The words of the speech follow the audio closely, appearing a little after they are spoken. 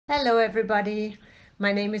Hello everybody,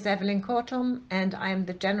 my name is Evelyn Kortom and I am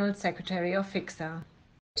the General Secretary of FICSA.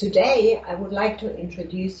 Today, I would like to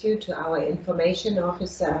introduce you to our Information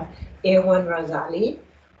Officer, Erwan Razali,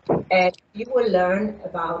 and you will learn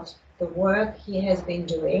about the work he has been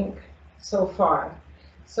doing so far.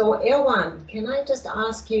 So, Erwan, can I just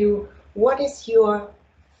ask you, what is your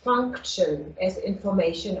function as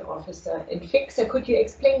Information Officer in FICSA? Could you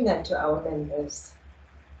explain that to our members?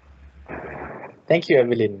 Thank you,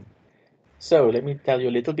 Evelyn. So let me tell you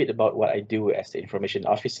a little bit about what I do as the information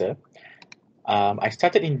officer. I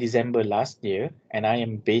started in December last year, and I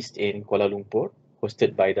am based in Kuala Lumpur,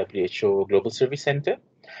 hosted by WHO Global Service Center.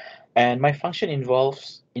 And my function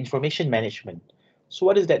involves information management. So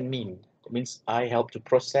what does that mean? It means I help to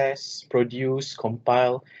process, produce,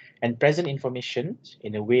 compile, and present information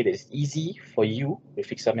in a way that is easy for you, the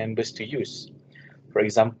FICSA members, to use. For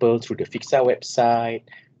example, through the FICSA website,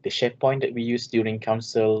 the SharePoint that we used during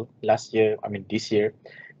council this year.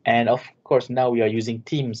 And of course, now we are using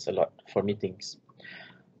Teams a lot for meetings.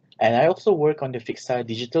 And I also work on the FICSA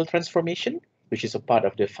digital transformation, which is a part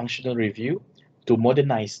of the functional review to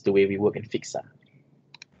modernize the way we work in FICSA.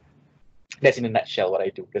 That's in a nutshell what I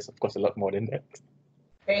do. There's of course a lot more than that.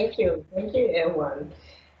 Thank you, Erwan.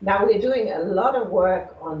 Now we're doing a lot of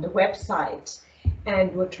work on the website,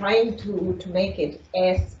 and we're trying to make it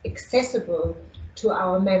as accessible to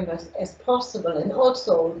our members as possible, and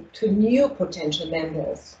also to new potential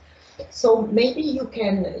members. So maybe you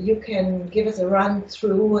can give us a run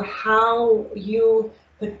through how you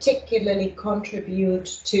particularly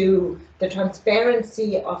contribute to the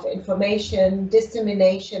transparency of information,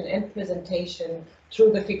 dissemination and presentation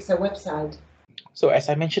through the FICSA website. So as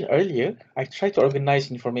I mentioned earlier, I try to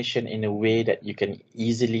organize information in a way that you can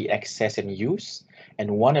easily access and use.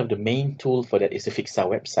 And one of the main tools for that is the FICSA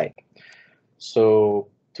website. So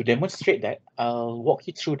to demonstrate that, I'll walk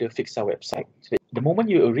you through the FICSA website. So the moment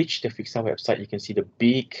you reach the FICSA website, you can see the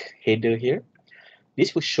big header here.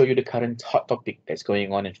 This will show you the current hot topic that's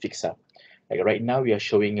going on in FICSA. Like right now, we are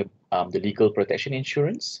showing the legal protection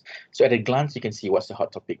insurance. So at a glance, you can see what's the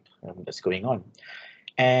hot topic that's going on.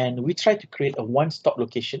 And we try to create a one-stop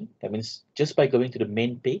location. That means just by going to the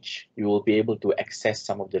main page, you will be able to access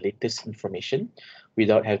some of the latest information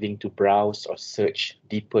without having to browse or search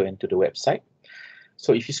deeper into the website.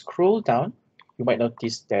 So if you scroll down, you might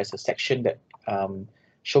notice there's a section that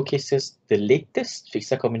showcases the latest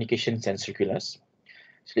FICSA communications and circulars,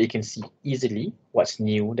 so that you can see easily what's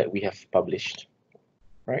new that we have published,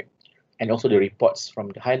 right? And also the reports from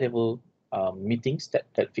the high-level meetings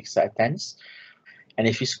that FICSA attends. And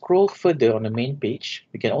if you scroll further on the main page,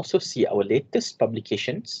 you can also see our latest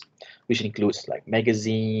publications, which includes like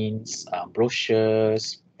magazines,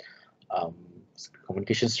 brochures,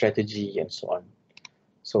 communication strategy, and so on.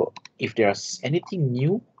 So if there's anything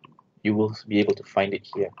new, you will be able to find it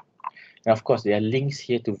here. And of course, there are links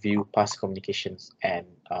here to view past communications and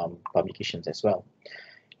publications as well.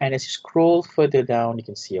 And as you scroll further down, you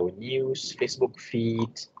can see our news, Facebook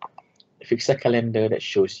feed, the FICSA calendar that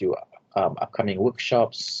shows you upcoming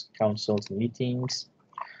workshops, councils, and meetings.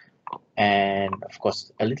 And of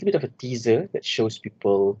course, a little bit of a teaser that shows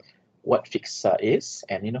people what FICSA is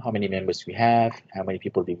and how many members we have, how many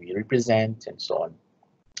people do we represent, and so on.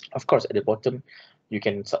 Of course, at the bottom, you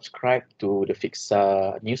can subscribe to the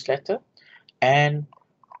FICSA newsletter. And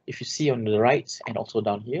if you see on the right and also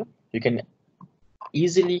down here, you can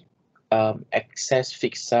easily access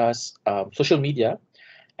FICSA's social media,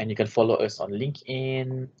 and you can follow us on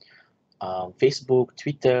LinkedIn, Facebook,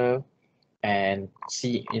 Twitter, and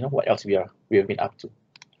see what else we have been up to.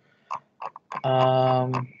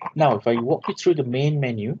 Now, if I walk you through the main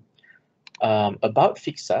menu, about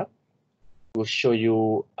FICSA will show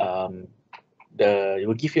you it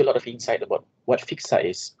will give you a lot of insight about what FICSA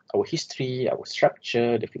is, our history, our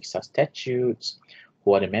structure, the FICSA statutes,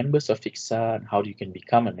 who are the members of FICSA, and how you can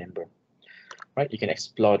become a member. Right? You can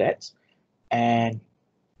explore that, and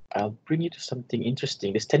I'll bring you to something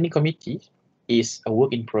interesting. The standing committee is a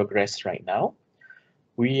work in progress right now.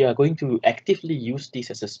 We are going to actively use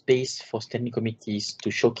this as a space for standing committees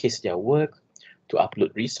to showcase their work, to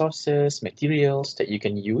upload resources, materials that you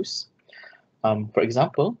can use. For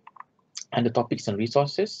example, under topics and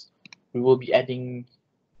resources, we will be adding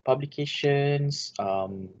publications,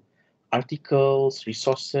 articles,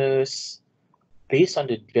 resources based on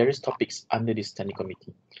the various topics under this standing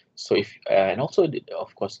committee. So and also,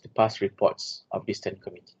 of course, the past reports of this standing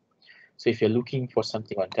committee. So if you're looking for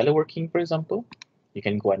something on teleworking, for example, you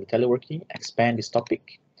can go on teleworking, expand this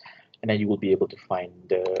topic, and then you will be able to find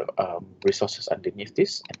the resources underneath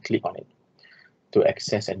this and click on it to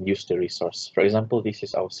access and use the resource. For example, this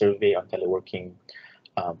is our survey on teleworking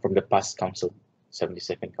from the past council,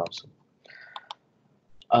 72nd council.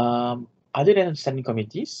 Other than standing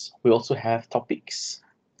committees, we also have topics.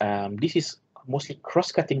 This is mostly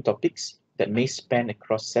cross-cutting topics that may span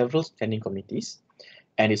across several standing committees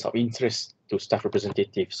and is of interest to staff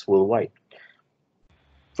representatives worldwide.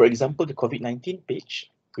 For example, the COVID-19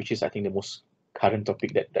 page, which is I think the most current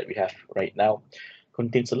topic that we have right now,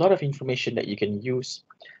 contains a lot of information that you can use.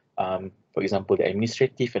 For example, the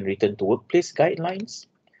administrative and return to workplace guidelines.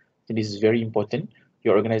 And this is very important.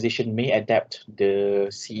 Your organization may adapt the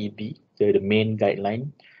CEB, the main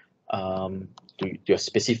guideline, to your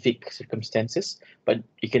specific circumstances, but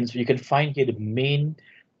you can find here the main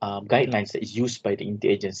guidelines that is used by the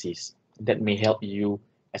interagencies that may help you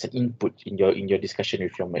as an input in your discussion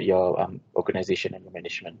with your organization and your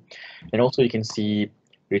management. And also you can see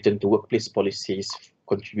return to workplace policies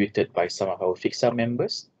contributed by some of our FICSA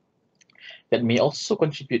members that may also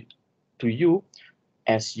contribute to you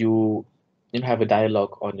as you have a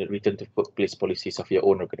dialogue on the return to workplace policies of your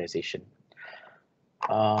own organization.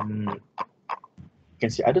 You can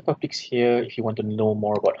see other topics here if you want to know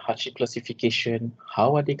more about hardship classification,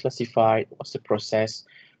 how are they classified, what's the process.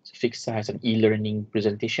 So FICSA has an e-learning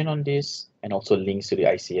presentation on this and also links to the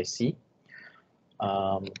ICSC.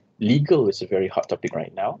 Legal is a very hot topic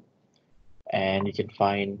right now, and you can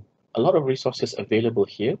find a lot of resources available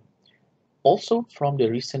here. Also from the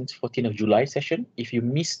recent 14th of July session, if you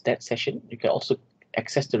missed that session, you can also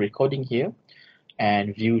access the recording here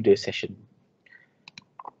and view the session.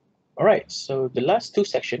 All right, so the last two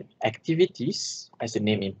sections, activities, as the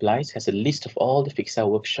name implies, has a list of all the FICSA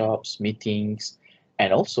workshops, meetings,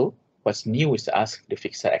 and also what's new is to ask the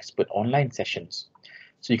FICSA expert online sessions.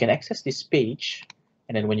 So you can access this page,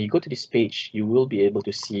 and then when you go to this page, you will be able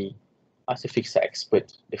to see as a FICSA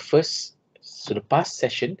expert, the past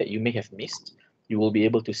session that you may have missed, you will be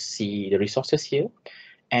able to see the resources here.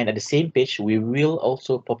 And at the same page, we will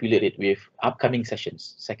also populate it with upcoming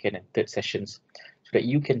sessions, second and third sessions, so that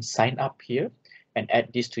you can sign up here and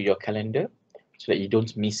add this to your calendar so that you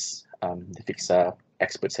don't miss the FICSA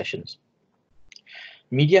expert sessions.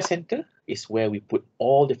 Media Center is where we put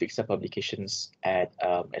all the FICSA publications at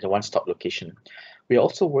a one-stop location. We are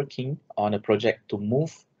also working on a project to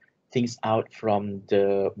move things out from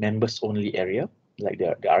the members only area, like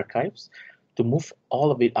the archives, to move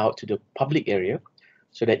all of it out to the public area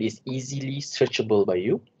so that it's easily searchable by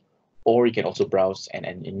you, or you can also browse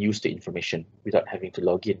and use the information without having to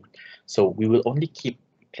log in. So we will only keep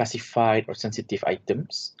classified or sensitive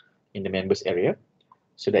items in the members area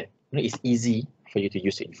so that it's easy for you to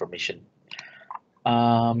use the information.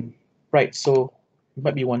 Right, so you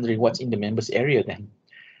might be wondering what's in the members area then.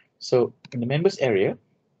 So in the members area,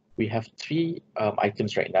 we have three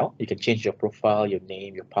items right now. You can change your profile, your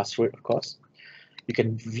name, your password, of course. You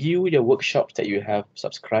can view the workshops that you have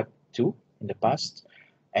subscribed to in the past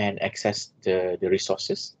and access the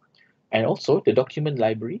resources. And also the document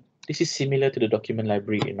library. This is similar to the document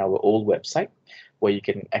library in our old website, where you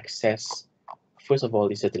can access, first of all,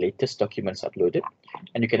 these are the latest documents uploaded,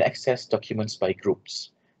 and you can access documents by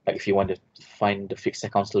groups. Like if you want to find the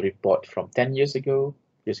FICSA Council report from 10 years ago,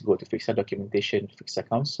 just go to FICSA documentation, FICSA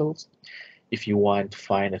councils. If you want to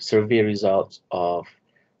find a survey result of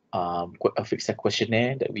a FICSA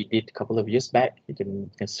questionnaire that we did a couple of years back, you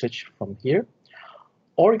can search from here,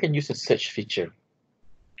 or you can use a search feature,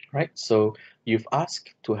 right? So you've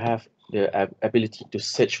asked to have the ability to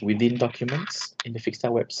search within documents in the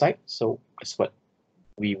FICSA website. So that's what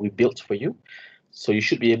we built for you. So you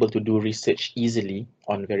should be able to do research easily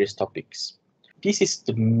on various topics. This is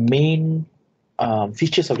the main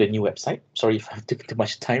features of the new website. Sorry if I took too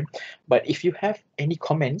much time, but if you have any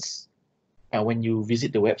comments when you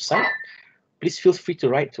visit the website, please feel free to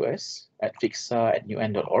write to us at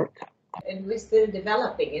fixsa@un.org. And we're still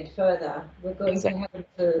developing it further. We're going to have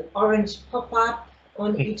the orange pop-up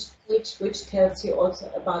on each page, which tells you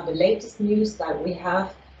also about the latest news that we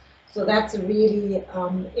have. So that's a really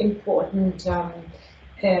important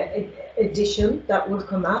addition that will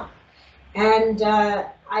come up. And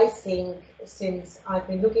I think, since I've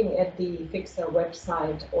been looking at the FICSA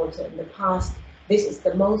website also in the past, this is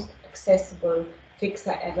the most accessible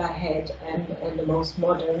FICSA ever had, and the most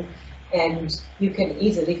modern, and you can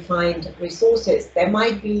easily find resources. You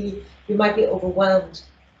might be overwhelmed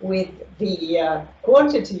with the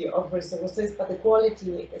quantity of resources, but the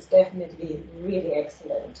quality is definitely really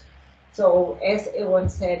excellent. So as Irwan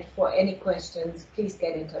said, for any questions, please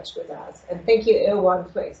get in touch with us. And thank you,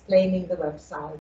 Irwan, for explaining the website.